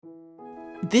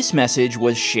This message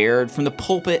was shared from the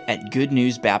pulpit at Good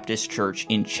News Baptist Church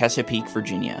in Chesapeake,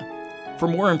 Virginia. For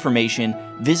more information,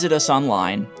 visit us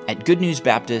online at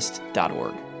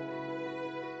goodnewsbaptist.org.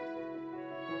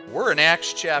 We're in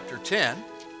Acts chapter 10.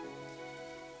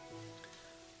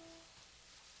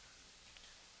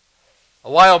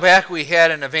 A while back we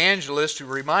had an evangelist who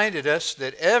reminded us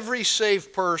that every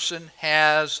saved person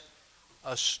has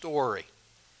a story.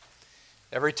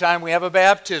 Every time we have a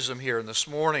baptism here, and this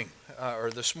morning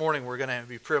we're going to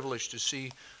be privileged to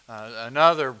see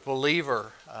another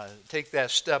believer take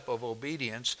that step of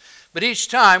obedience. But each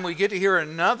time we get to hear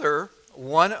another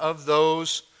one of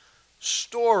those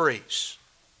stories.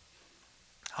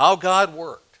 How God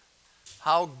worked.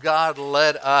 How God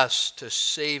led us to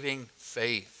saving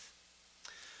faith.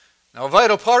 Now, a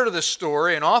vital part of the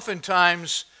story, and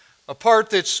oftentimes a part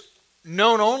that's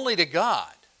known only to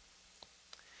God,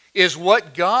 is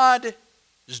what God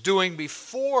is doing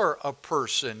before a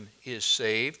person is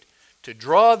saved to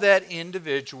draw that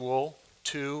individual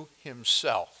to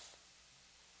himself.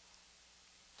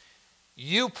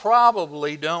 You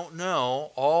probably don't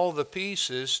know all the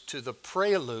pieces to the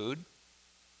prelude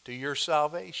to your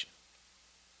salvation.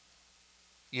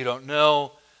 You don't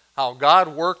know how God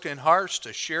worked in hearts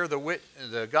to share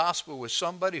the gospel with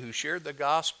somebody who shared the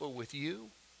gospel with you.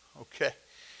 Okay.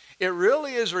 It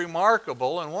really is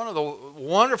remarkable, and one of the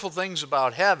wonderful things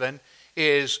about heaven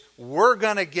is we're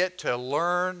going to get to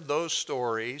learn those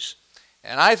stories,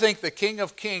 and I think the King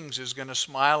of Kings is going to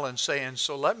smile and say, and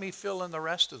so let me fill in the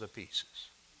rest of the pieces.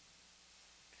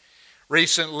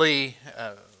 Recently,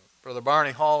 Brother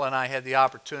Barney Hall and I had the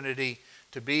opportunity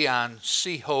to be on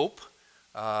Sea Hope,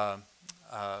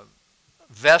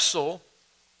 vessel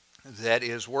that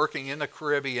is working in the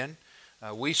Caribbean.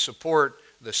 We support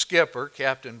the skipper,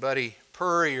 Captain Buddy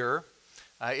Purrier.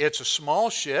 It's a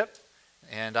small ship,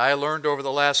 and I learned over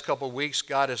the last couple of weeks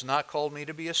God has not called me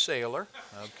to be a sailor.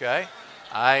 Okay,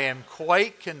 I am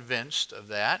quite convinced of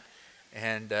that.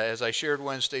 And as I shared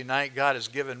Wednesday night, God has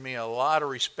given me a lot of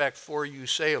respect for you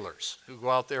sailors who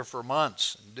go out there for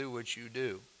months and do what you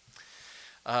do.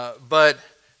 But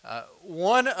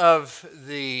one of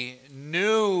the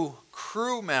new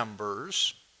crew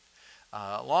members,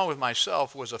 along with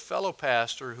myself, was a fellow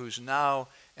pastor who's now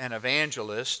an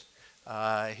evangelist.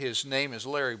 His name is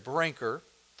Larry Brinker.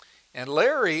 And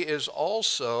Larry is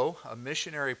also a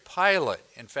missionary pilot.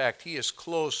 In fact, he is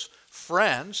close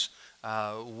friends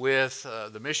with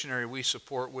the missionary we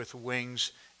support with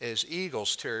Wings as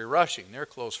Eagles, Terry Rushing. They're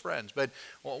close friends. But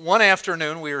one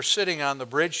afternoon we were sitting on the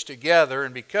bridge together,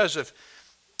 and because of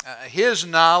his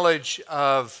knowledge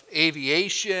of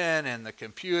aviation and the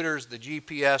computers, the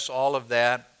GPS, all of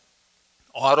that,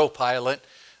 autopilot,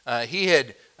 he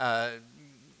had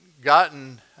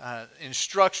gotten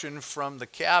instruction from the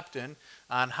captain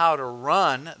on how to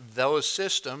run those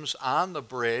systems on the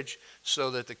bridge so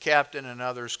that the captain and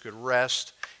others could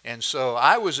rest. And so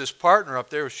I was his partner up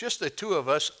there. It was just the two of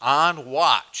us on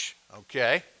watch,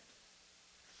 okay?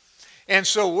 And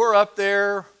so we're up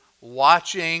there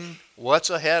watching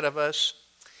what's ahead of us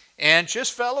and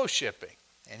just fellowshipping.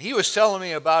 And he was telling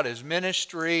me about his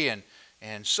ministry and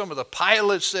some of the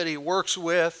pilots that he works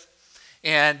with.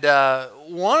 And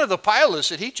one of the pilots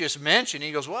that he just mentioned,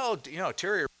 he goes, well,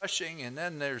 Terry Rushing, and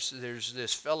then there's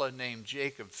this fella named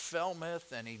Jacob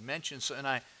Felmuth, and he mentions, and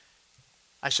I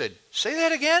said, say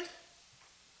that again?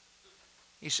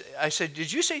 I said,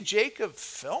 did you say Jacob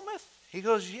Felmuth? He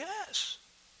goes, yes.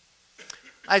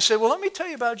 I said, well, let me tell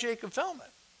you about Jacob Felmuth.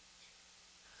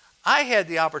 I had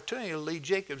the opportunity to lead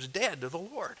Jacob's dad to the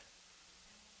Lord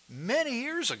many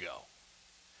years ago.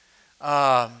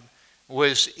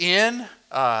 Was in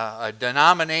a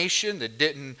denomination that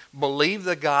didn't believe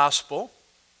the gospel.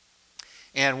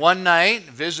 And one night,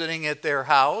 visiting at their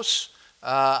house,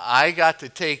 I got to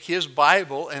take his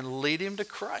Bible and lead him to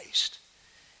Christ.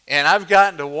 And I've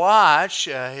gotten to watch,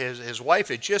 his wife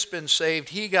had just been saved,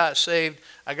 he got saved.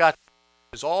 I got to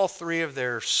watch all three of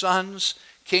their sons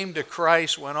came to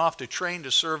Christ, went off to train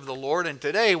to serve the Lord. And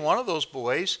today, one of those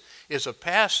boys is a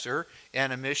pastor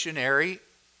and a missionary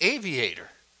aviator.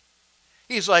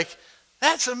 He's like,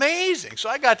 that's amazing. So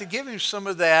I got to give him some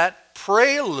of that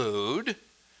prelude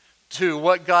to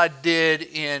what God did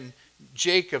in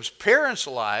Jacob's parents'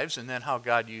 lives and then how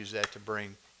God used that to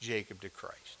bring Jacob to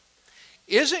Christ.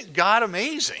 Isn't God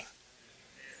amazing?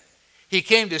 He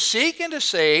came to seek and to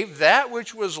save that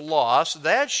which was lost.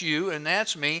 That's you and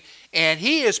that's me. And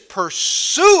he is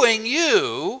pursuing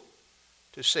you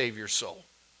to save your soul.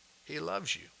 He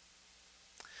loves you.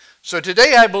 So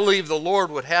today I believe the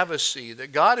Lord would have us see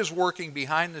that God is working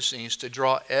behind the scenes to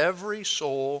draw every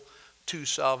soul to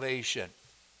salvation.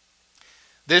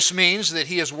 This means that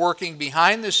he is working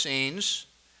behind the scenes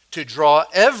to draw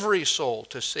every soul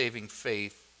to saving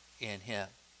faith in him.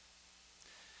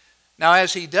 Now,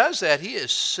 as he does that, he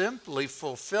is simply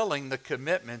fulfilling the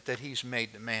commitment that he's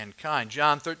made to mankind.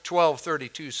 John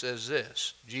 12:32 says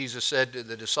this. Jesus said to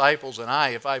the disciples, "And I,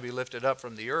 if I be lifted up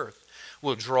from the earth,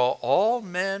 will draw all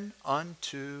men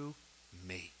unto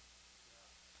me."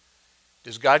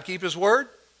 Does God keep his word?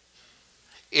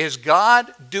 Is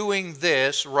God doing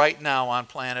this right now on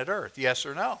planet Earth? Yes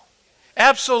or no?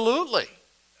 Absolutely.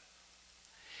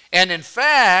 And in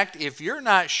fact, if you're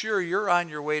not sure you're on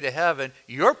your way to heaven,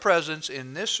 your presence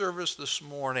in this service this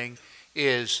morning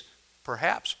is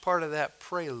perhaps part of that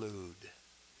prelude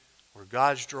where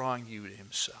God's drawing you to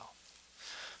himself.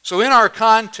 So in our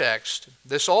context,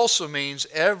 this also means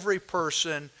every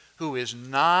person who is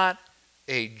not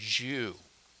a Jew.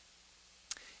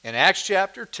 In Acts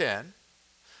chapter 10,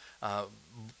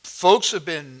 folks have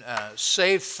been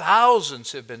saved.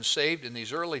 Thousands have been saved in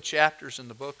these early chapters in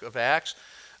the book of Acts.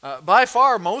 By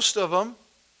far, most of them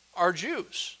are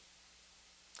Jews.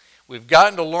 We've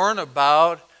gotten to learn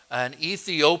about an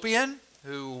Ethiopian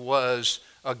who was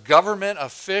a government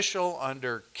official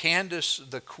under Candace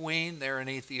the queen there in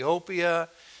Ethiopia,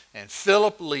 and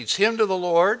Philip leads him to the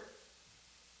Lord.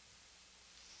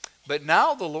 But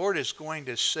now the Lord is going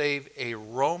to save a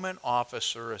Roman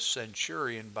officer, a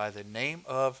centurion by the name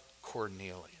of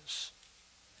Cornelius.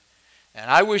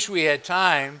 And I wish we had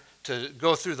time to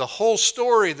go through the whole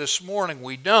story this morning.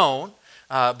 We don't,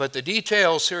 but the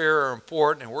details here are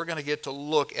important, and we're going to get to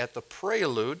look at the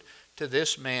prelude to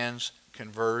this man's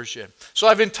conversion. So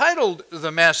I've entitled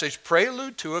the message,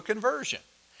 Prelude to a Conversion.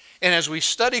 And as we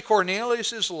study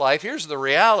Cornelius' life, here's the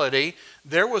reality.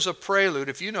 There was a prelude.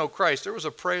 If you know Christ, there was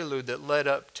a prelude that led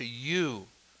up to you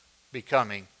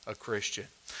becoming a Christian.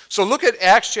 So look at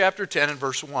Acts chapter 10 and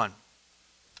verse 1.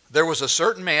 There was a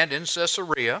certain man in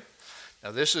Caesarea.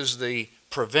 Now this is the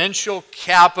provincial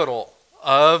capital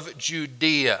of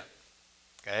Judea.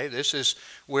 Okay, this is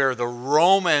where the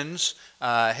Romans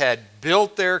had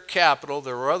built their capital.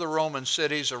 There were other Roman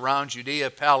cities around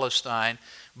Judea, Palestine,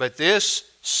 but this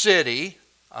city,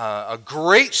 a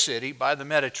great city by the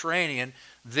Mediterranean,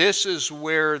 this is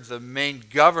where the main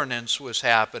governance was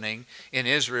happening in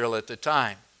Israel at the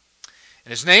time.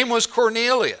 And his name was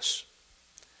Cornelius.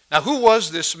 Now who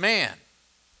was this man?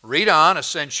 Read on, a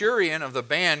centurion of the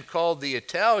band called the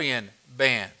Italian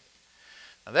band.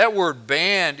 Now that word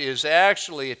band is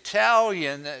actually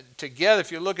Italian together.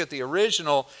 If you look at the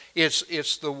original,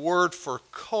 it's the word for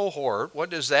cohort. What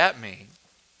does that mean?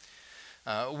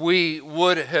 This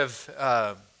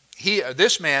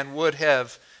man would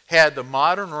have had the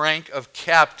modern rank of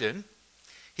captain.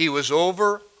 He was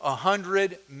over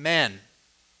 100 men.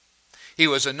 He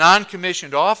was a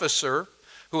non-commissioned officer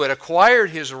who had acquired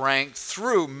his rank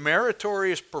through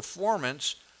meritorious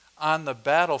performance on the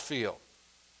battlefield.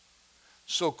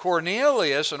 So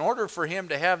Cornelius, in order for him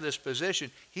to have this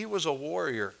position, he was a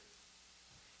warrior.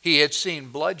 He had seen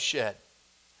bloodshed.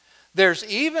 There's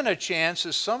even a chance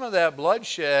that some of that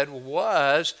bloodshed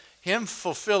was him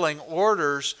fulfilling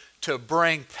orders to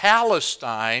bring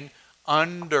Palestine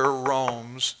under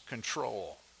Rome's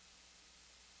control.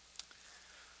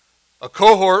 A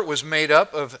cohort was made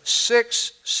up of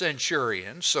 6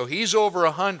 centurions, so he's over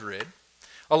 100,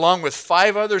 along with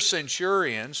 5 other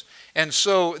centurions. And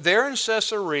so there in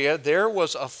Caesarea, there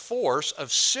was a force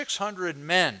of 600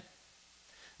 men.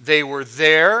 They were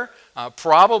there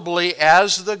probably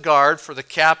as the guard for the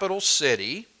capital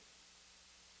city.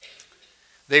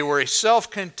 They were a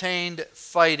self-contained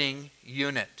fighting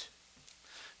unit.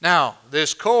 Now,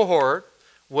 this cohort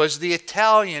was the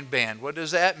Italian band. What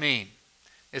does that mean?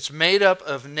 It's made up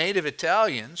of native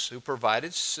Italians who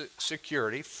provided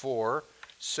security for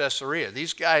Caesarea.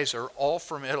 These guys are all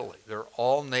from Italy. They're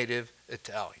all native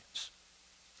Italians.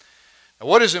 Now,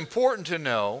 what is important to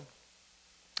know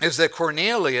is that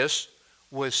Cornelius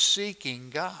was seeking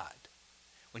God.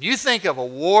 When you think of a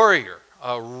warrior,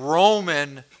 a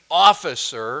Roman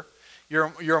officer,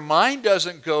 your mind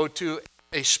doesn't go to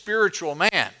a spiritual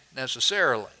man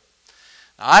necessarily.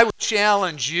 Now, I would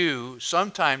challenge you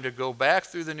sometime to go back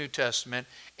through the New Testament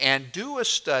and do a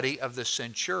study of the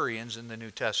centurions in the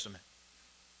New Testament.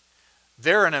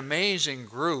 They're an amazing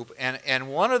group, and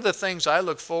one of the things I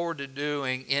look forward to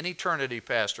doing in eternity,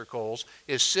 Pastor Coles,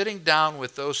 is sitting down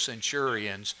with those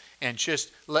centurions and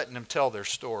just letting them tell their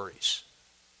stories.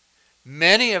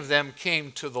 Many of them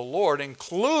came to the Lord,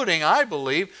 including, I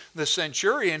believe, the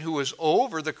centurion who was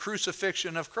over the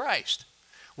crucifixion of Christ.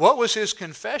 What was his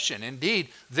confession? Indeed,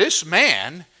 this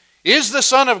man is the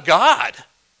Son of God.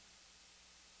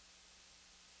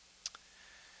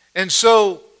 And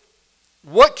so,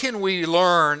 What can we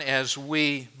learn as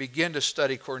we begin to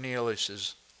study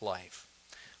Cornelius' life?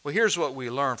 Well, here's what we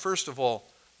learn. First of all,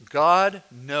 God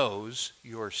knows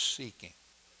you're seeking.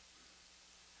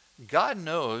 God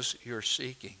knows you're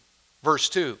seeking. Verse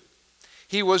 2,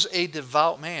 he was a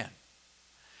devout man.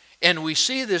 And we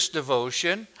see this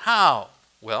devotion, how?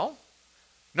 Well,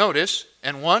 notice,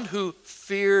 and one who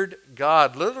feared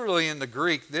God. Literally in the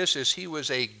Greek, this is he was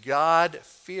a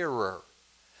God-fearer.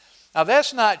 Now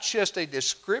that's not just a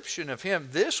description of him.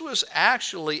 This was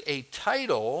actually a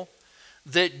title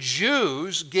that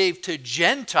Jews gave to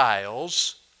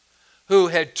Gentiles who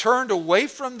had turned away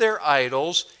from their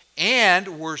idols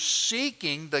and were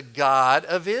seeking the God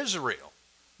of Israel.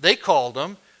 They called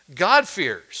them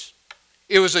God-fearers.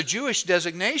 It was a Jewish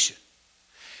designation.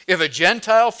 If a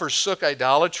Gentile forsook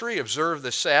idolatry, observed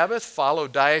the Sabbath,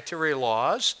 followed dietary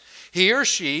laws, he or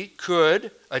she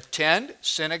could attend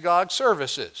synagogue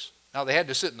services. Now they had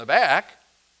to sit in the back,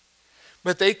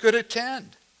 but they could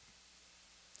attend.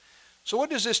 So what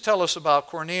does this tell us about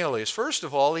Cornelius? First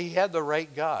of all, he had the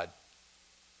right God.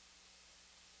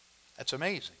 That's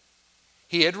amazing.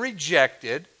 He had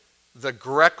rejected the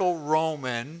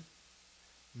Greco-Roman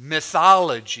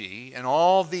mythology and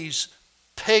all these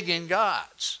pagan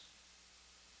gods.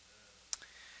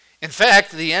 In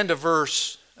fact, the end of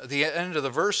the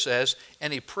verse says,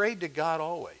 and he prayed to God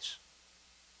always.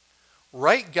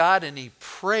 Right God, and he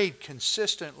prayed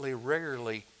consistently,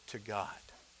 regularly to God.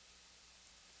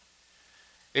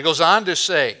 It goes on to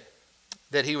say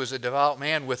that he was a devout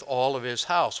man with all of his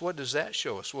house. What does that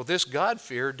show us? Well, this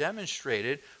God-fear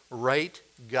demonstrated right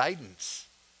guidance.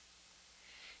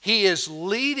 He is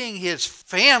leading his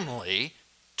family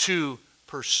to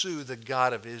pursue the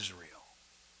God of Israel.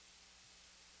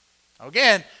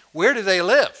 Again, where do they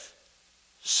live?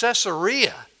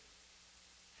 Caesarea.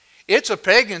 It's a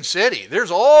pagan city.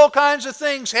 There's all kinds of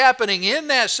things happening in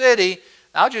that city.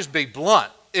 I'll just be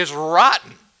blunt. It's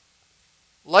rotten.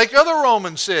 Like other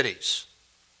Roman cities.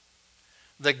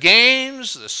 The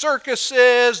games, the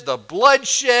circuses, the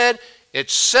bloodshed,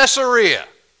 it's Caesarea.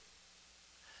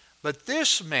 But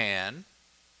this man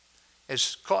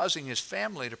is causing his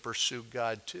family to pursue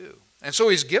God too. And so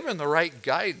he's given the right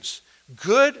guidance,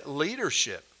 good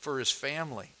leadership for his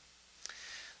family.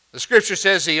 The scripture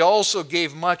says he also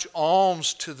gave much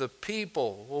alms to the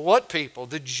people. Well, what people?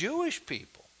 The Jewish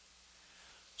people.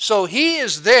 So he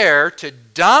is there to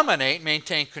dominate,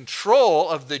 maintain control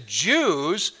of the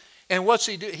Jews. And what's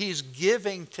he do? He's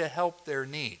giving to help their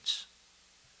needs.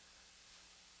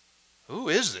 Who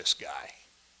is this guy?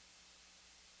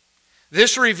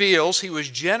 This reveals he was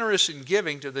generous in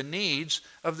giving to the needs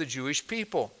of the Jewish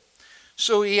people.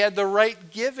 So he had the right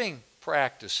giving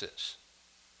practices.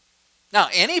 Now,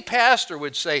 any pastor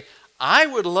would say, I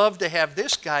would love to have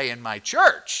this guy in my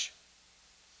church.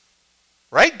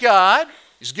 Right God,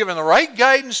 he's given the right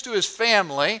guidance to his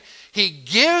family. He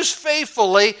gives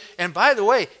faithfully, and by the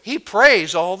way, he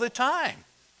prays all the time.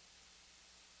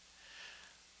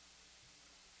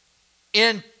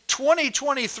 In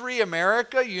 2023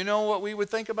 America, you know what we would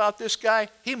think about this guy?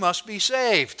 He must be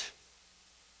saved.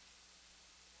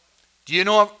 Do you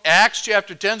know what Acts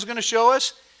chapter 10 is going to show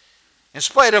us? In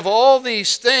spite of all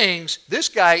these things, this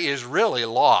guy is really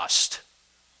lost.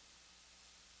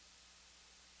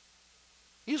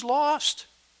 He's lost.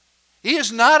 He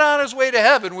is not on his way to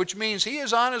heaven, which means he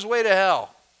is on his way to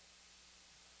hell.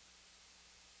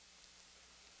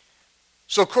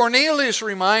 So Cornelius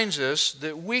reminds us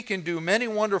that we can do many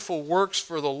wonderful works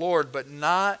for the Lord, but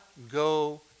not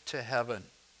go to heaven.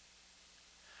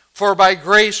 For by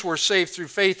grace we're saved through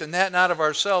faith, and that not of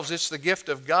ourselves. It's the gift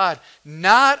of God,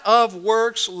 not of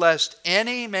works, lest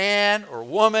any man or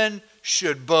woman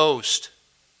should boast.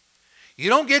 You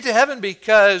don't get to heaven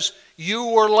because you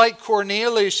were like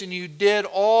Cornelius and you did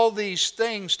all these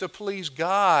things to please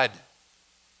God.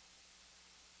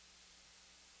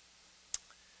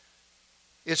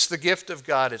 It's the gift of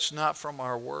God. It's not from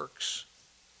our works.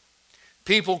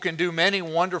 People can do many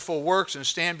wonderful works and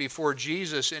stand before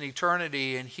Jesus in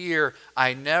eternity and hear,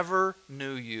 I never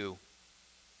knew you.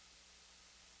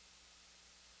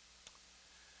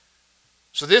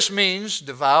 So this means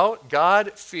devout,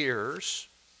 God-fearers,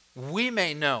 we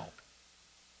may know,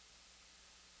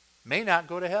 may not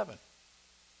go to heaven.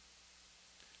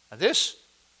 Now this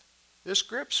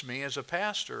grips me as a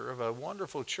pastor of a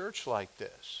wonderful church like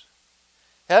this.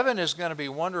 Heaven is going to be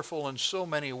wonderful in so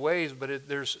many ways, but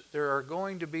there are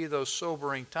going to be those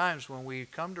sobering times when we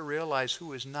come to realize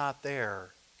who is not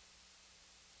there.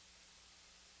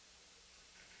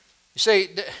 You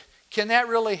say, can that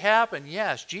really happen?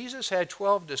 Yes. Jesus had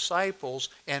 12 disciples,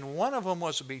 and one of them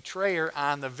was a betrayer.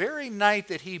 On the very night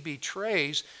that he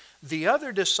betrays, the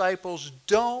other disciples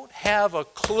don't have a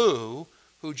clue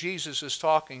who Jesus is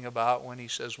talking about when he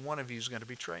says, one of you is going to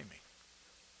betray me.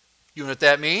 You know what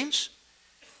that means?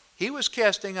 He was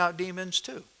casting out demons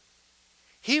too.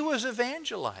 He was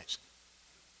evangelizing.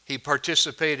 He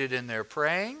participated in their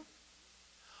praying.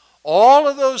 All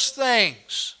of those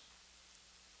things.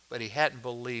 But he hadn't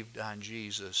believed on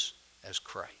Jesus as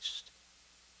Christ.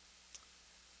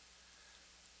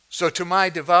 So to my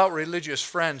devout religious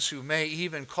friends who may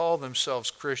even call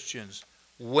themselves Christians,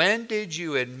 when did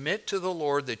you admit to the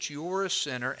Lord that you were a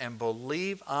sinner and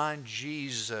believe on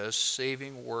Jesus'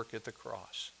 saving work at the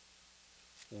cross?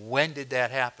 When did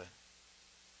that happen?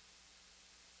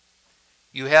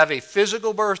 You have a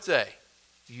physical birthday.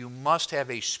 You must have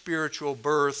a spiritual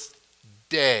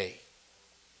birthday.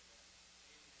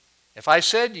 If I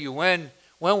said to you, when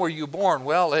were you born?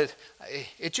 Well,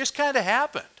 it just kind of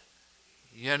happened.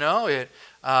 You know,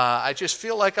 I just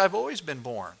feel like I've always been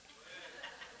born.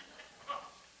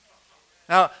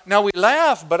 Now we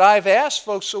laugh, but I've asked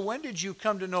folks, so when did you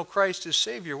come to know Christ as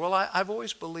Savior? Well, I've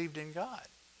always believed in God.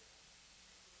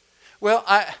 Well,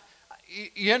 I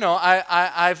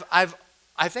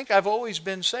think I've always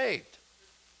been saved.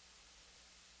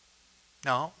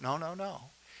 No.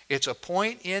 It's a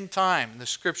point in time. The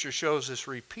Scripture shows this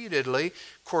repeatedly.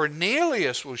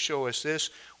 Cornelius will show us this.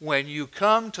 When you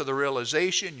come to the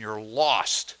realization you're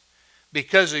lost.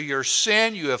 Because of your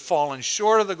sin, you have fallen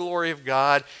short of the glory of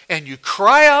God. And you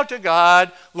cry out to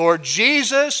God, Lord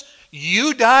Jesus,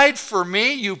 you died for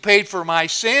me. You paid for my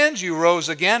sins. You rose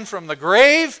again from the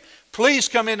grave. Please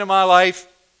come into my life.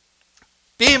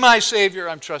 Be my Savior.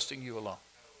 I'm trusting you alone.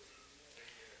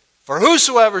 For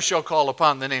whosoever shall call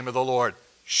upon the name of the Lord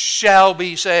shall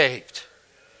be saved.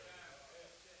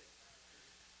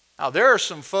 Now, there are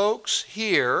some folks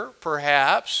here,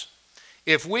 perhaps,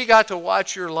 if we got to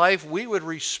watch your life, we would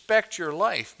respect your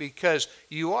life because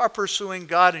you are pursuing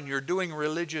God and you're doing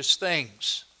religious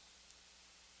things.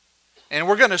 And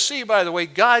we're going to see, by the way,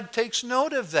 God takes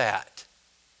note of that.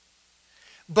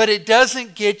 But it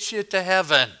doesn't get you to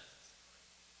heaven.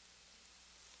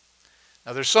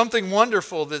 Now, there's something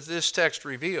wonderful that this text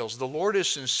reveals. The Lord is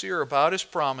sincere about his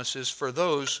promises for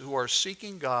those who are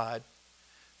seeking God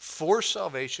for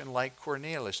salvation like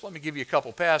Cornelius. Let me give you a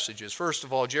couple passages. First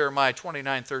of all, Jeremiah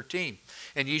 29:13.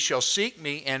 And ye shall seek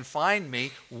me and find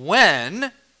me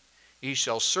when ye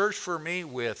shall search for me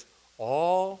with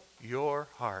all your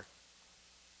heart.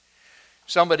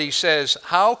 Somebody says,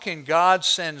 how can God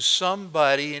send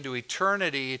somebody into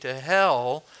eternity to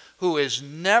hell who has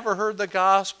never heard the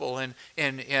gospel in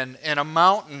a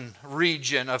mountain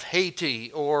region of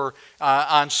Haiti or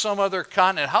on some other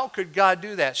continent? How could God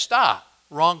do that? Stop.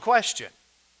 Wrong question.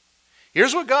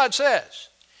 Here's what God says.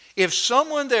 If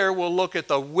someone there will look at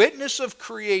the witness of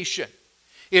creation,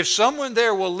 if someone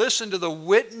there will listen to the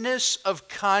witness of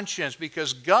conscience,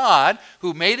 because God,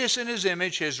 who made us in his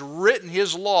image, has written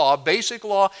his law, basic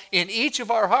law, in each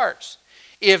of our hearts.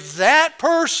 If that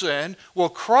person will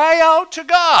cry out to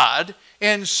God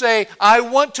and say, I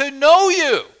want to know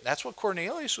you. That's what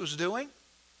Cornelius was doing.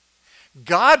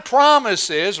 God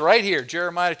promises, right here,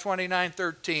 Jeremiah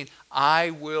 29:13,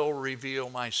 I will reveal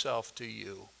myself to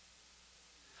you.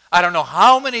 I don't know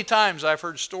how many times I've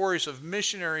heard stories of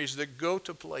missionaries that go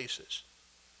to places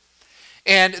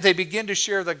and they begin to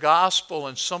share the gospel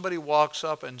and somebody walks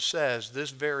up and says this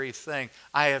very thing,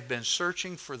 I have been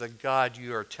searching for the God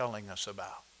you are telling us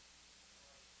about.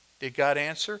 Did God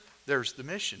answer? There's the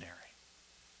missionary.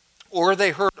 Or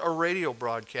they heard a radio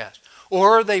broadcast.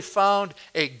 Or they found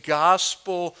a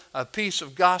piece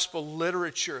of gospel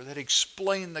literature that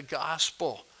explained the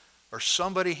gospel. Or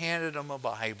somebody handed them a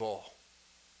Bible.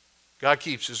 God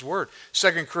keeps his word.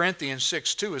 2 Corinthians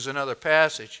 6:2 is another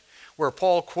passage where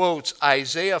Paul quotes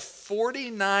Isaiah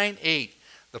 49:8.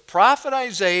 The prophet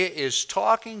Isaiah is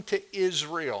talking to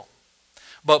Israel.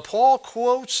 But Paul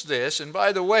quotes this, and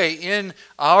by the way, in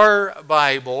our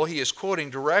Bible, he is quoting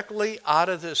directly out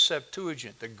of the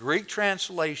Septuagint, the Greek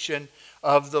translation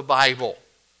of the Bible.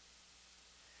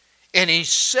 And he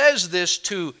says this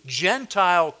to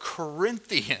Gentile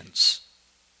Corinthians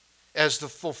as the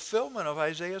fulfillment of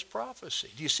Isaiah's prophecy.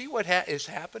 Do you see what is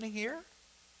happening here?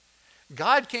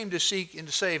 God came to seek and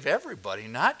to save everybody,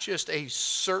 not just a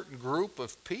certain group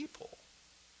of people.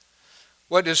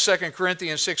 What does 2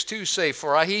 Corinthians 6:2 say?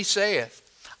 For he saith,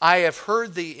 I have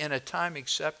heard thee in a time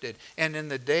accepted, and in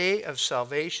the day of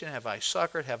salvation have I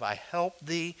succored, have I helped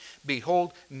thee.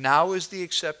 Behold, now is the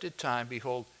accepted time.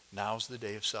 Behold, now is the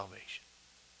day of salvation.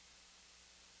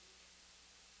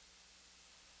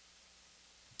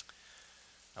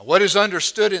 Now, what is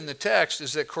understood in the text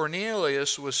is that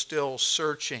Cornelius was still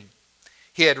searching.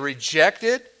 He had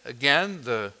rejected, again,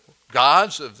 the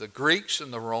gods of the Greeks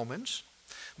and the Romans.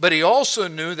 But he also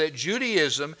knew that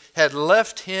Judaism had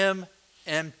left him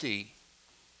empty.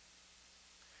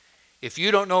 If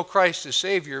you don't know Christ as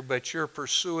Savior, but you're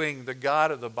pursuing the God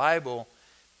of the Bible,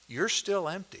 you're still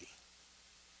empty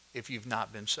if you've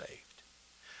not been saved.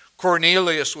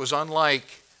 Cornelius was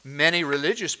unlike many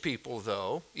religious people,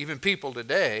 though, even people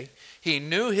today. He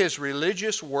knew his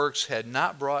religious works had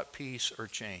not brought peace or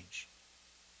change.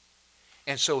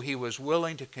 And so he was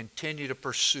willing to continue to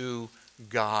pursue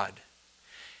God.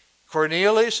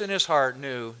 Cornelius in his heart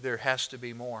knew there has to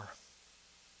be more.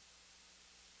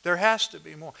 There has to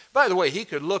be more. By the way, he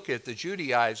could look at the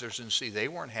Judaizers and see they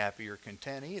weren't happy or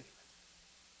content either.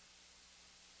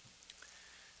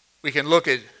 We can look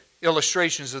at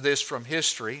illustrations of this from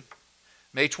history.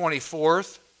 May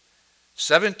 24th,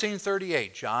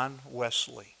 1738, John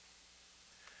Wesley.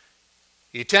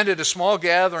 He attended a small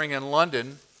gathering in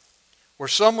London where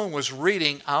someone was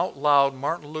reading out loud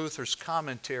Martin Luther's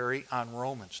commentary on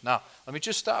Romans. Now, let me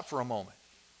just stop for a moment.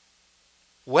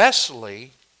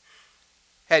 Wesley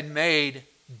had made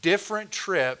different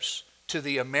trips to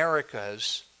the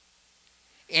Americas,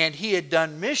 and he had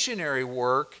done missionary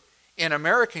work in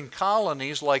American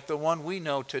colonies like the one we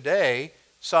know today,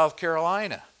 South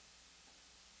Carolina.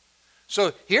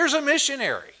 So here's a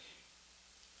missionary.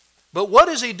 But what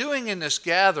is he doing in this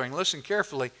gathering? Listen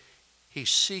carefully. He's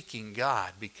seeking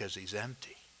God because he's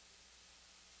empty.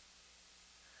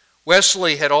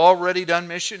 Wesley had already done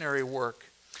missionary work.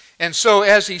 And so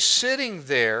as he's sitting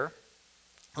there,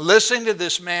 listening to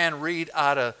this man read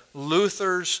out of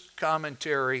Luther's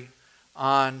commentary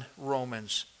on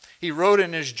Romans, he wrote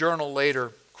in his journal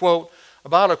later, quote,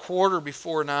 about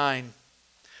 9:15,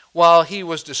 while he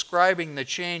was describing the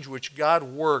change which God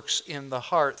works in the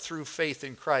heart through faith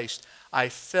in Christ, I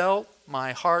felt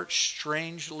my heart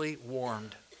strangely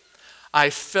warmed. I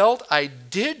felt I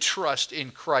did trust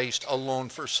in Christ alone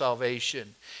for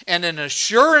salvation, and an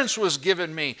assurance was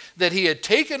given me that he had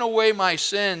taken away my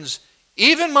sins,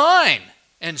 even mine,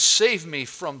 and saved me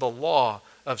from the law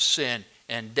of sin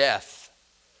and death.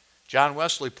 John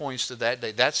Wesley points to that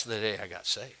day. That's the day I got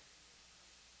saved.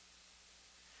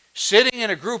 Sitting in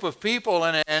a group of people,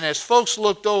 and as folks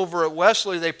looked over at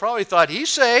Wesley, they probably thought, he's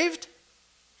saved.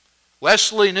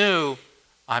 Wesley knew,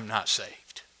 I'm not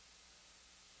saved.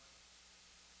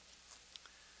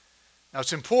 Now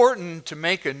it's important to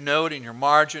make a note in your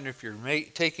margin if you're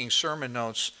taking sermon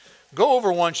notes. Go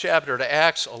over one chapter to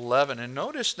Acts 11 and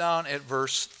notice down at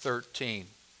verse 13.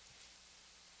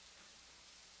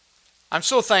 I'm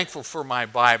so thankful for my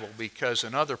Bible because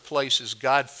in other places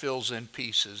God fills in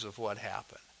pieces of what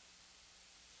happened.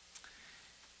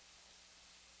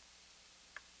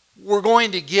 We're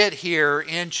going to get here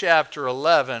in chapter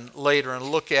 11 later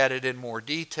and look at it in more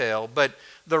detail, but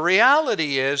the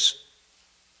reality is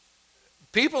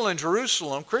people in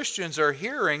Jerusalem, Christians, are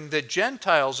hearing that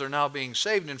Gentiles are now being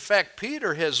saved. In fact,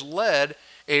 Peter has led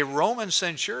a Roman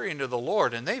centurion to the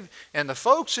Lord, and the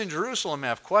folks in Jerusalem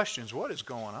have questions. What is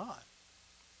going on?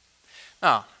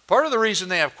 Now, part of the reason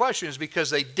they have questions is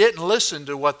because they didn't listen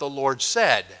to what the Lord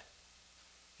said.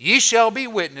 Ye shall be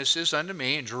witnesses unto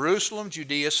me in Jerusalem,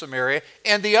 Judea, Samaria,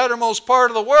 and the uttermost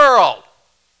part of the world.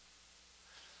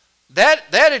 That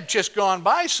had just gone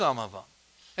by some of them.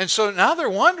 And so now they're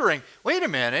wondering, wait a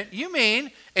minute, you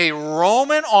mean a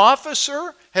Roman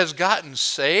officer has gotten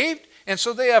saved? And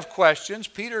so they have questions.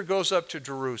 Peter goes up to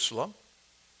Jerusalem.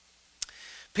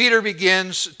 Peter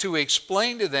begins to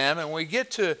explain to them, and we get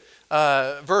to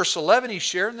verse 11, he's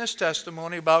sharing this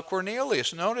testimony about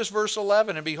Cornelius. Notice verse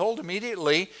 11, and behold,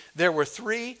 immediately there were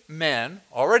 3 men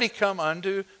already come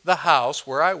unto the house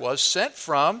where I was, sent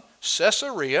from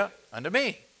Caesarea unto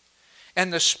me.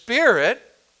 And the Spirit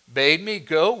bade me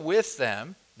go with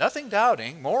them, nothing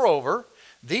doubting. Moreover,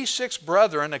 these 6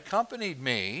 brethren accompanied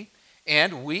me,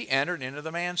 and we entered into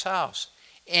the man's house.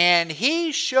 And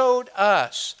he showed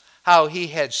us how he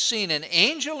had seen an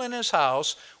angel in his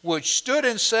house, which stood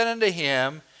and said unto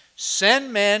him,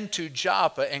 Send men to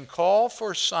Joppa, and call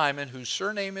for Simon, whose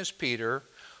surname is Peter,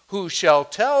 who shall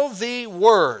tell thee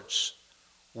words,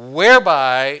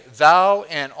 whereby thou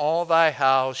and all thy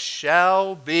house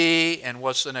shall be, and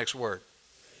what's the next word?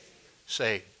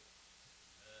 Saved.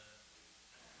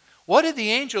 What did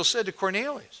the angel say to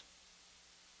Cornelius?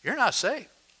 You're not saved.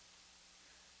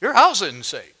 Your house isn't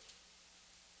saved.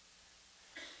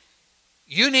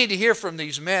 You need to hear from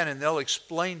these men, and they'll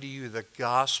explain to you the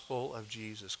gospel of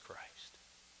Jesus Christ.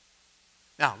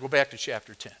 Now, go back to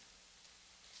chapter 10.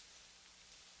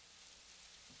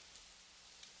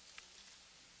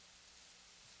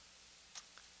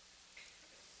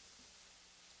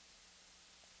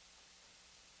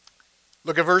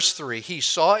 Look at verse 3. He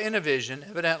saw in a vision,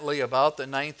 evidently about the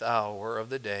 9th hour of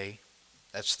the day,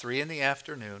 that's 3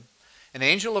 p.m, an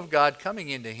angel of God coming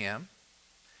into him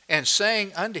and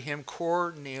saying unto him,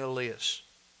 Cornelius.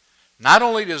 Not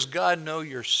only does God know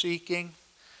you're seeking,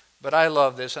 but I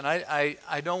love this, and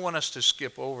I don't want us to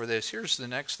skip over this. Here's the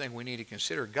next thing we need to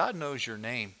consider. God knows your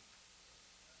name.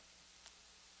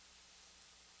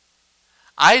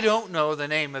 I don't know the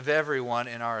name of everyone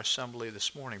in our assembly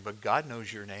this morning, but God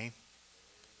knows your name.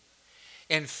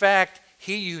 In fact,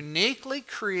 He uniquely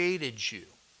created you.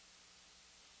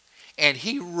 And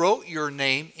He wrote your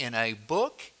name in a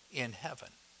book in heaven.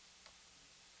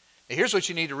 Now, here's what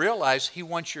you need to realize. He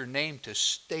wants your name to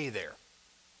stay there.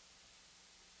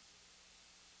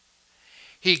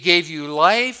 He gave you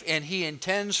life, and He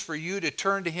intends for you to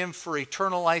turn to Him for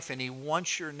eternal life, and He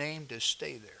wants your name to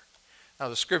stay there. Now,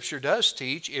 the Scripture does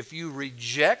teach if you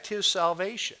reject His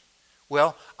salvation,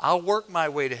 well, I'll work my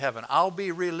way to heaven. I'll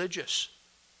be religious.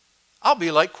 I'll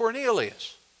be like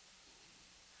Cornelius.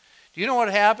 Do you know what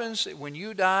happens when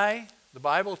you die? The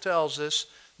Bible tells us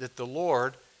that the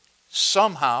Lord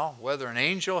somehow, whether an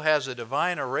angel has a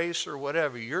divine eraser or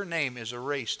whatever, your name is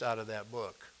erased out of that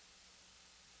book.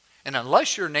 And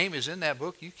unless your name is in that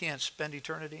book, you can't spend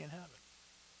eternity in heaven.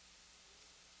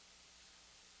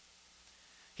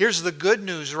 Here's the good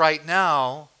news right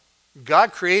now.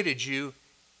 God created you.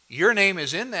 Your name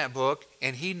is in that book,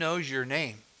 and He knows your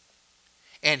name.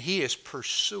 And He is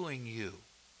pursuing you.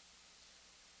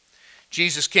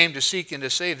 Jesus came to seek and to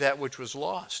save that which was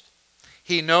lost.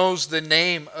 He knows the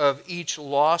name of each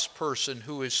lost person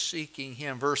who is seeking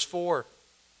Him. Verse 4.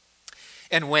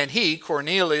 And when he,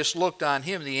 Cornelius, looked on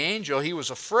him, the angel, he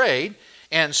was afraid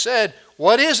and said,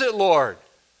 What is it, Lord?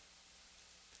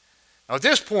 Now at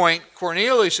this point,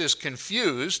 Cornelius is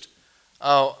confused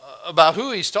about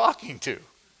who he's talking to.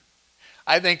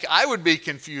 I think I would be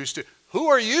confused too. Who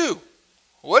are you?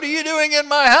 What are you doing in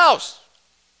my house?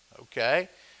 Okay.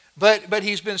 But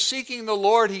he's been seeking the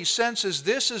Lord. He senses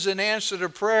this is an answer to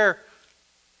prayer.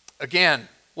 Again,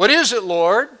 what is it,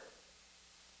 Lord?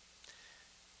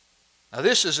 Now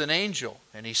this is an angel.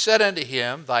 And he said unto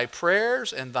him, Thy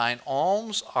prayers and thine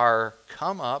alms are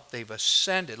come up. They've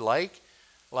ascended like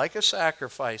a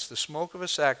sacrifice. The smoke of a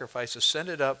sacrifice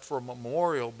ascended up for a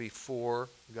memorial before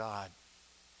God.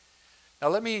 Now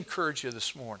let me encourage you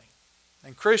this morning.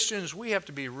 And Christians, we have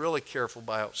to be really careful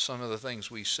about some of the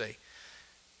things we say.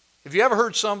 Have you ever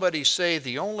heard somebody say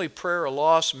the only prayer a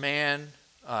lost man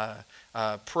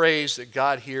prays that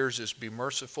God hears is, Be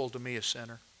merciful to me, a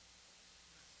sinner?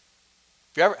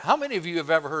 How many of you have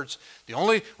ever heard the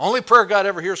only prayer God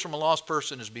ever hears from a lost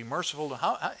person is, Be merciful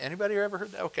to anybody ever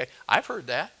heard that? Okay, I've heard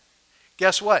that.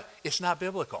 Guess what? It's not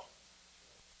biblical.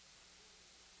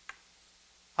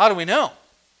 How do we know?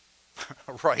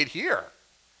 Right here.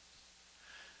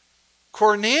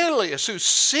 Cornelius, who's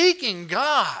seeking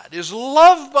God, is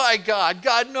loved by God.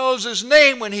 God knows his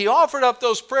name. When he offered up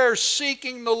those prayers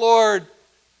seeking the Lord,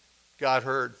 God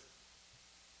heard.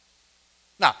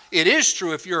 Now, it is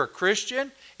true if you're a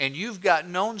Christian and you've got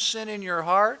known sin in your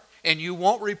heart and you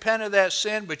won't repent of that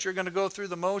sin, but you're going to go through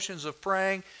the motions of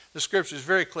praying, the Scripture is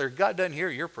very clear. God doesn't hear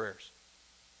your prayers.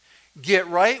 Get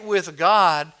right with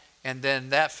God, and then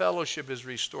that fellowship is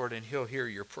restored and He'll hear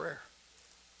your prayer.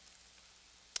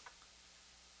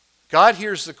 God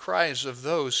hears the cries of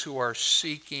those who are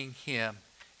seeking Him.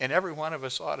 And every one of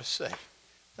us ought to say,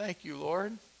 Thank you,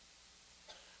 Lord.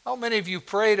 How many of you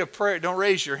prayed a prayer? Don't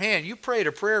raise your hand. You prayed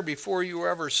a prayer before you were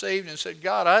ever saved and said,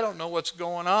 God, I don't know what's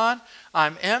going on.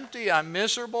 I'm empty. I'm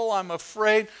miserable. I'm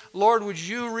afraid. Lord, would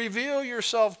you reveal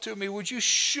yourself to me? Would you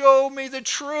show me the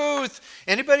truth?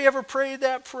 Anybody ever prayed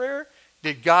that prayer?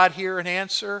 Did God hear and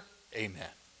answer? Amen.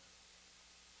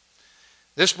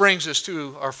 This brings us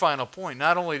to our final point.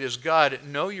 Not only does God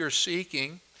know you're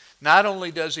seeking, not only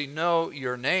does He know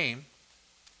your name,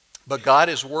 but God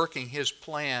is working His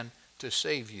plan to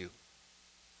save you.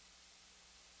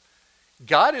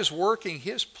 God is working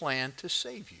His plan to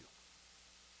save you.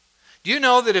 Do you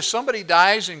know that if somebody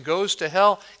dies and goes to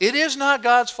hell, it is not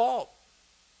God's fault?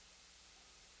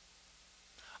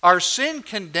 Our sin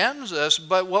condemns us,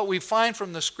 but what we find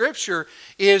from the Scripture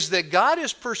is that God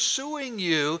is pursuing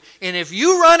you, and if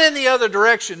you run in the other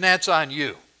direction, that's on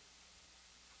you.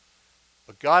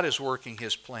 But God is working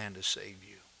His plan to save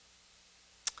you.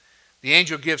 The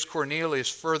angel gives Cornelius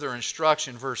further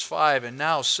instruction, verse 5, And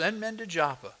now send men to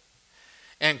Joppa,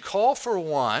 and call for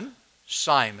one,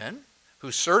 Simon,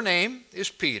 whose surname is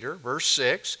Peter, verse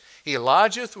 6. He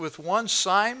lodgeth with one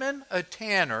Simon, a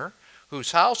tanner,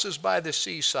 whose house is by the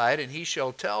seaside, and he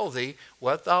shall tell thee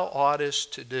what thou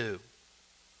oughtest to do.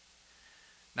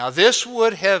 Now this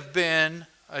would have been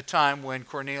a time when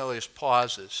Cornelius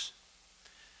pauses.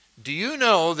 Do you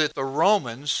know that the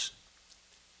Romans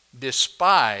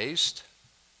despised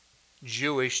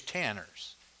Jewish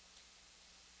tanners?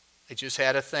 They just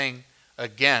had a thing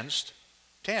against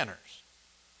tanners.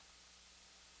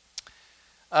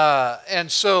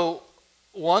 And so,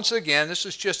 once again, this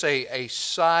is just a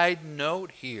side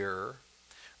note here.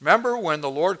 Remember when the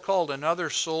Lord called another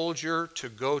soldier to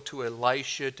go to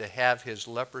Elisha to have his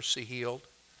leprosy healed?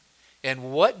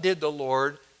 And what did the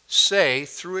Lord say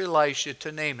through Elisha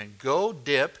to Naaman? Go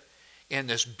dip in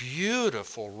this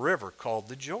beautiful river called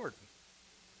the Jordan.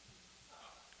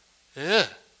 Ugh.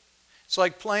 It's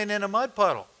like playing in a mud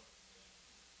puddle.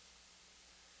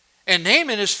 And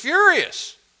Naaman is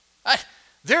furious.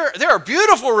 There are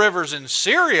beautiful rivers in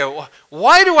Syria.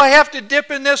 Why do I have to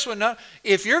dip in this one? No,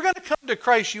 if you're going to come to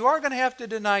Christ, you are going to have to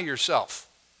deny yourself.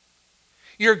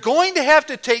 You're going to have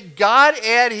to take God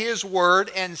at His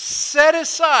word and set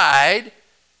aside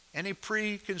any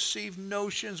preconceived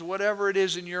notions, whatever it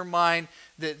is in your mind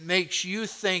that makes you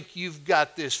think you've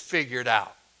got this figured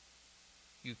out.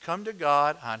 You come to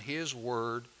God on His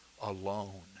word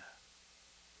alone.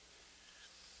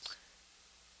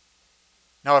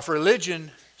 Now, if religion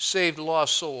saved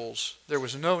lost souls, there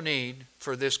was no need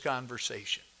for this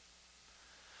conversation.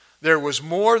 There was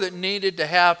more that needed to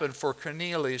happen for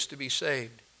Cornelius to be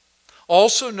saved.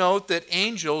 Also note that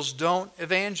angels don't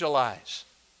evangelize.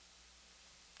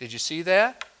 Did you see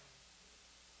that?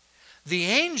 The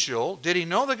angel, did he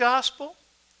know the gospel?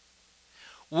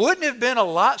 Wouldn't it have been a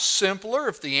lot simpler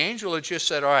if the angel had just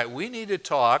said, all right, we need to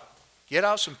talk, get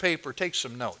out some paper, take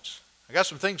some notes. I got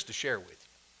some things to share with you.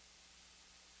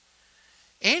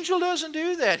 Angel doesn't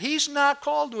do that. He's not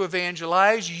called to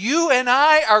evangelize. You and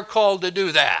I are called to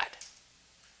do that.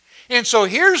 And so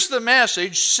here's the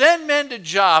message. Send men to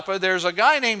Joppa. There's a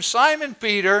guy named Simon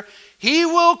Peter. He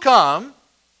will come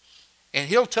and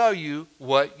he'll tell you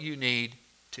what you need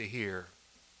to hear.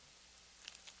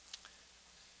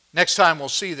 Next time we'll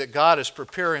see that God is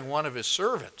preparing one of His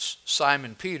servants,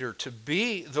 Simon Peter, to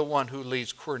be the one who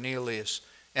leads Cornelius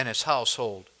and his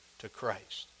household to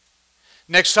Christ.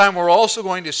 Next time we're also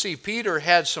going to see Peter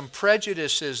had some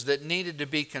prejudices that needed to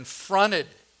be confronted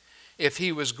if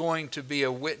he was going to be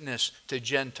a witness to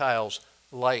Gentiles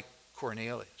like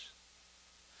Cornelius.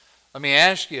 Let me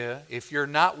ask you, if you're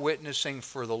not witnessing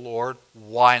for the Lord,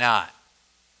 why not?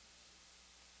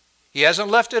 He hasn't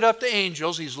left it up to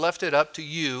angels. He's left it up to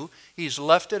you. He's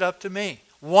left it up to me.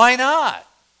 Why not?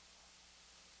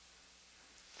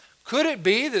 Could it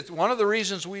be that one of the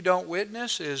reasons we don't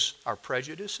witness is our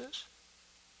prejudices?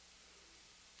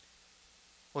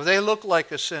 Well, they look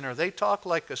like a sinner. They talk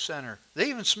like a sinner. They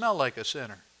even smell like a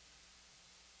sinner.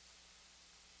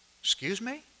 Excuse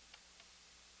me?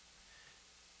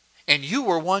 And you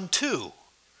were one too.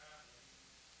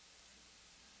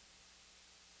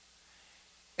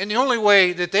 And the only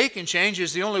way that they can change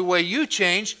is the only way you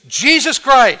change, Jesus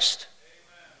Christ.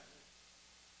 Amen.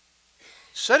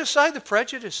 Set aside the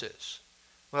prejudices.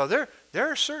 Well, there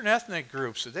are certain ethnic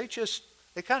groups that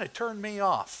they kind of turn me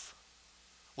off.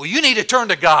 Well, you need to turn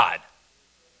to God.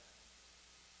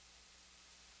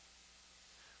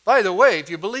 By the way, if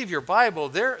you believe your Bible,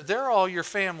 they're all your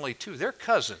family too. They're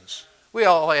cousins. We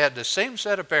all had the same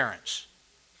set of parents.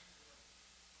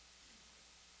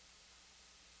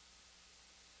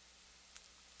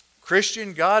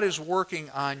 Christian, God is working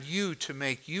on you to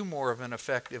make you more of an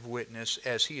effective witness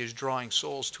as He is drawing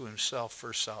souls to Himself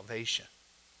for salvation.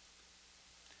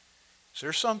 Is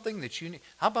there something that you need?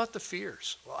 How about the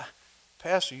fears? Well,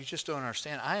 Pastor, you just don't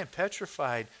understand. I am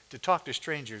petrified to talk to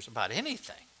strangers about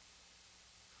anything,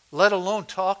 let alone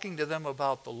talking to them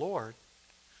about the Lord.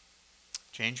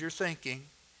 Change your thinking.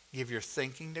 Give your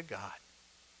thinking to God.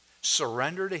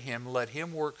 Surrender to Him. Let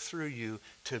Him work through you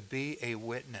to be a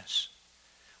witness.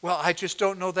 Well, I just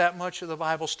don't know that much of the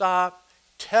Bible. Stop.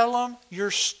 Tell them your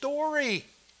story.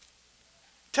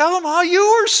 Tell them how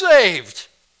you were saved.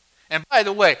 And by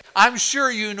the way, I'm sure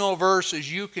you know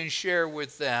verses you can share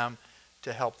with them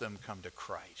to help them come to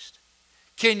Christ.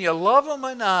 Can you love them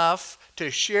enough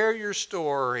to share your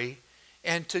story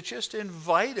and to just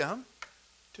invite them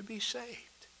to be saved?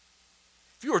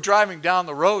 If you were driving down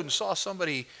the road and saw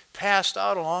somebody passed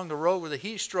out along the road with a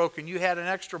heat stroke and you had an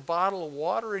extra bottle of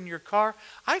water in your car,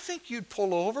 I think you'd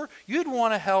pull over. You'd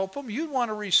want to help them. You'd want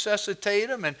to resuscitate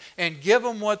them and give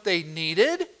them what they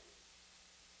needed.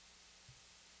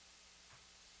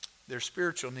 Their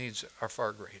spiritual needs are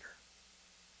far greater.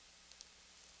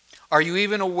 Are you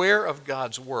even aware of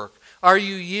God's work? Are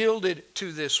you yielded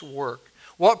to this work?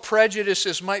 What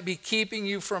prejudices might be keeping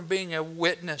you from being a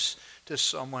witness to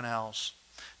someone else?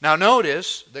 Now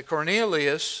notice that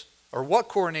Cornelius or what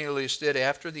Cornelius did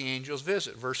after the angel's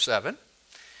visit. Verse 7.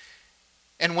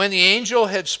 And when the angel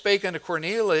had spoken to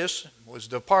Cornelius, was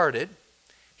departed,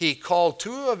 he called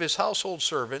 2 of his household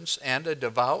servants and a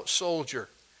devout soldier.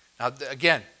 Now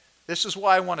again, this is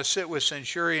why I want to sit with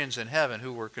centurions in heaven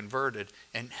who were converted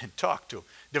and talk to them.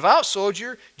 Devout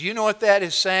soldier, do you know what that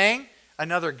is saying?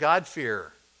 Another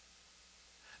God-fearer.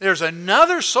 There's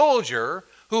another soldier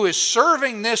who is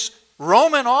serving this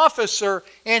Roman officer,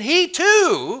 and he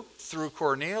too, through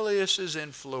Cornelius'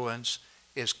 influence,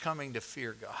 is coming to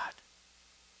fear God.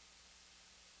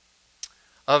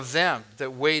 Of them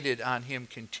that waited on him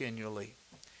continually.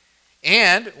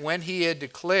 And when he had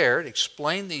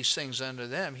explained these things unto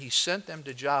them, he sent them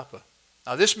to Joppa.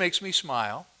 Now this makes me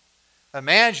smile.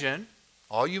 Imagine,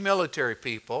 all you military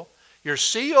people, your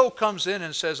CO comes in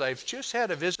and says, I've just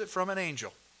had a visit from an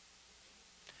angel.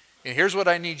 And here's what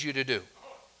I need you to do.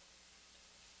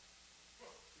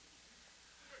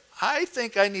 I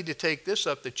think I need to take this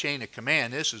up the chain of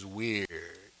command. This is weird.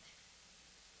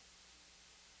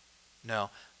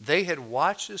 No, they had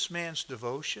watched this man's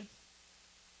devotion.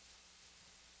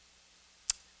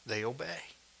 They obey.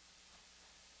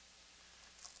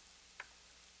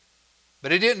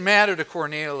 But it didn't matter to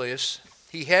Cornelius.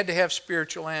 He had to have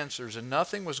spiritual answers, and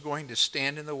nothing was going to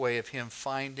stand in the way of him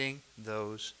finding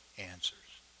those answers.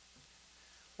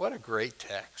 What a great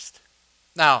text.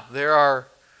 Now, there are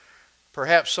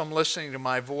perhaps some listening to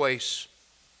my voice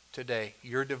today.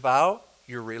 You're devout,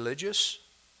 you're religious,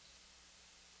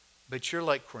 but you're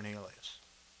like Cornelius.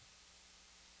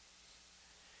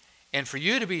 And for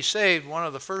you to be saved, one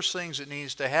of the first things that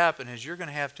needs to happen is you're going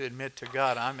to have to admit to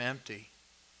God, I'm empty.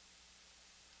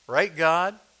 Right,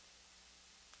 God?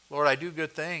 Lord, I do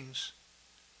good things,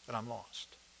 but I'm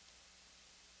lost.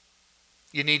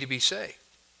 You need to be saved.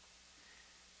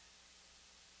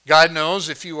 God knows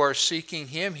if you are seeking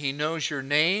Him, He knows your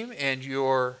name, and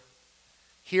your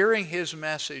hearing His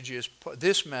message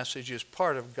this message is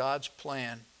part of God's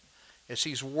plan as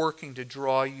He's working to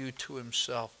draw you to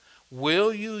Himself.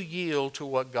 Will you yield to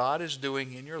what God is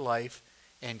doing in your life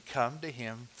and come to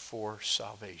Him for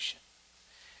salvation?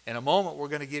 In a moment, we're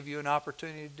going to give you an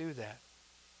opportunity to do that.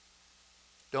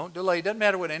 Don't delay. It doesn't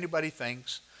matter what anybody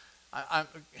thinks.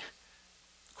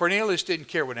 Cornelius didn't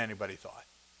care what anybody thought.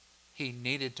 He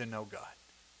needed to know God.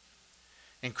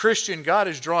 And Christian, God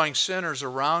is drawing sinners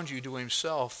around you to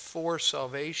Himself for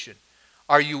salvation.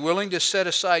 Are you willing to set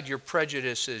aside your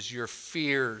prejudices, your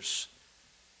fears,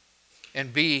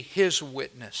 and be His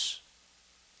witness?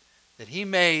 That He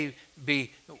may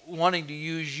be wanting to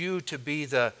use you to be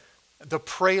the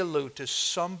prelude to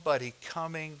somebody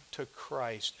coming to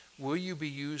Christ. Will you be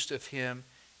used of Him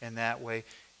in that way?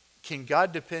 Can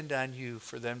God depend on you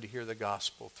for them to hear the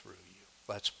gospel through you?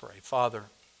 Let's pray. Father,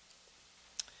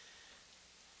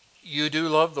 you do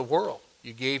love the world.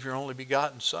 You gave your only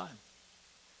begotten Son.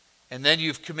 And then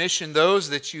you've commissioned those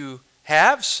that you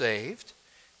have saved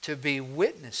to be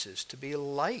witnesses, to be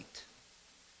light.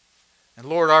 And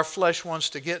Lord, our flesh wants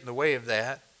to get in the way of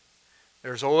that.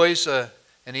 There's always an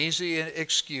easy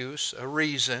excuse, a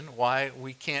reason why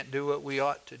we can't do what we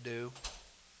ought to do.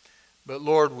 But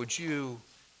Lord, would you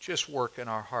just work in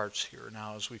our hearts here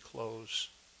now as we close.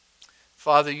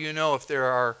 Father, you know if there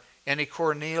are any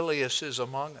Corneliuses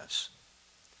among us,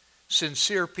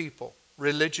 sincere people,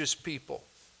 religious people,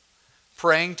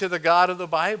 praying to the God of the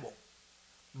Bible,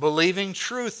 believing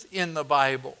truth in the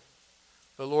Bible,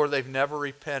 but Lord, they've never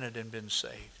repented and been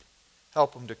saved.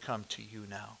 Help them to come to you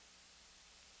now.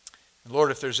 And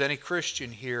Lord, if there's any Christian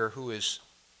here who has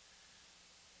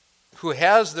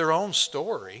their own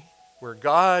story where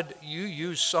God, you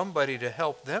use somebody to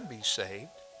help them be saved,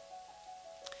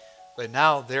 but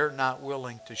now they're not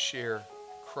willing to share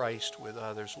Christ with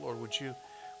others, Lord, would you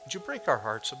break our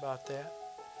hearts about that?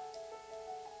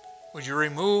 Would you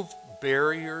remove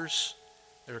barriers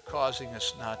that are causing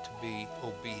us not to be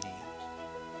obedient?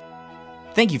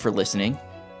 Thank you for listening.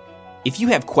 If you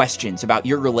have questions about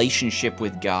your relationship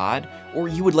with God, or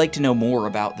you would like to know more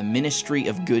about the ministry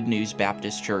of Good News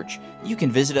Baptist Church, you can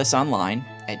visit us online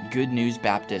at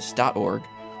goodnewsbaptist.org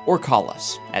or call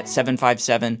us at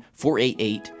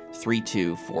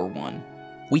 757-488-3241.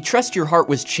 We trust your heart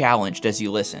was challenged as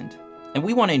you listened, and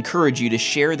we want to encourage you to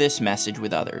share this message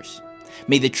with others.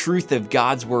 May the truth of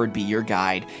God's Word be your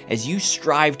guide as you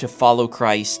strive to follow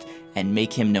Christ and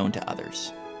make Him known to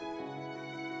others.